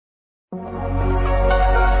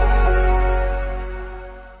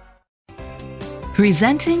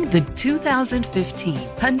Presenting the 2015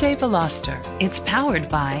 Hyundai Veloster. It's powered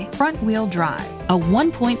by front-wheel drive, a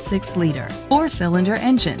 1.6-liter four-cylinder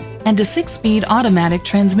engine, and a 6-speed automatic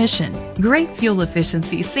transmission. Great fuel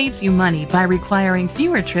efficiency saves you money by requiring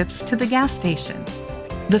fewer trips to the gas station.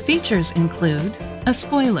 The features include a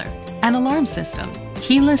spoiler, an alarm system,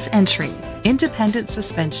 keyless entry, independent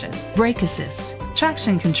suspension, brake assist,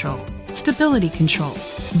 traction control, stability control,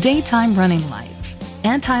 daytime running lights,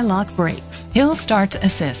 anti-lock brakes, hill start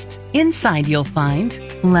assist. Inside you'll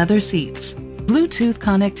find leather seats, Bluetooth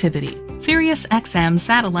connectivity, Sirius XM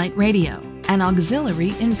satellite radio, an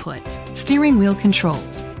auxiliary input, steering wheel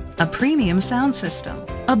controls, a premium sound system,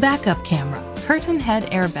 a backup camera, curtain head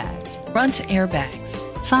airbags, front airbags,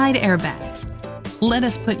 side airbags. Let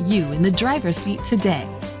us put you in the driver's seat today.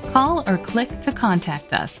 Call or click to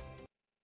contact us.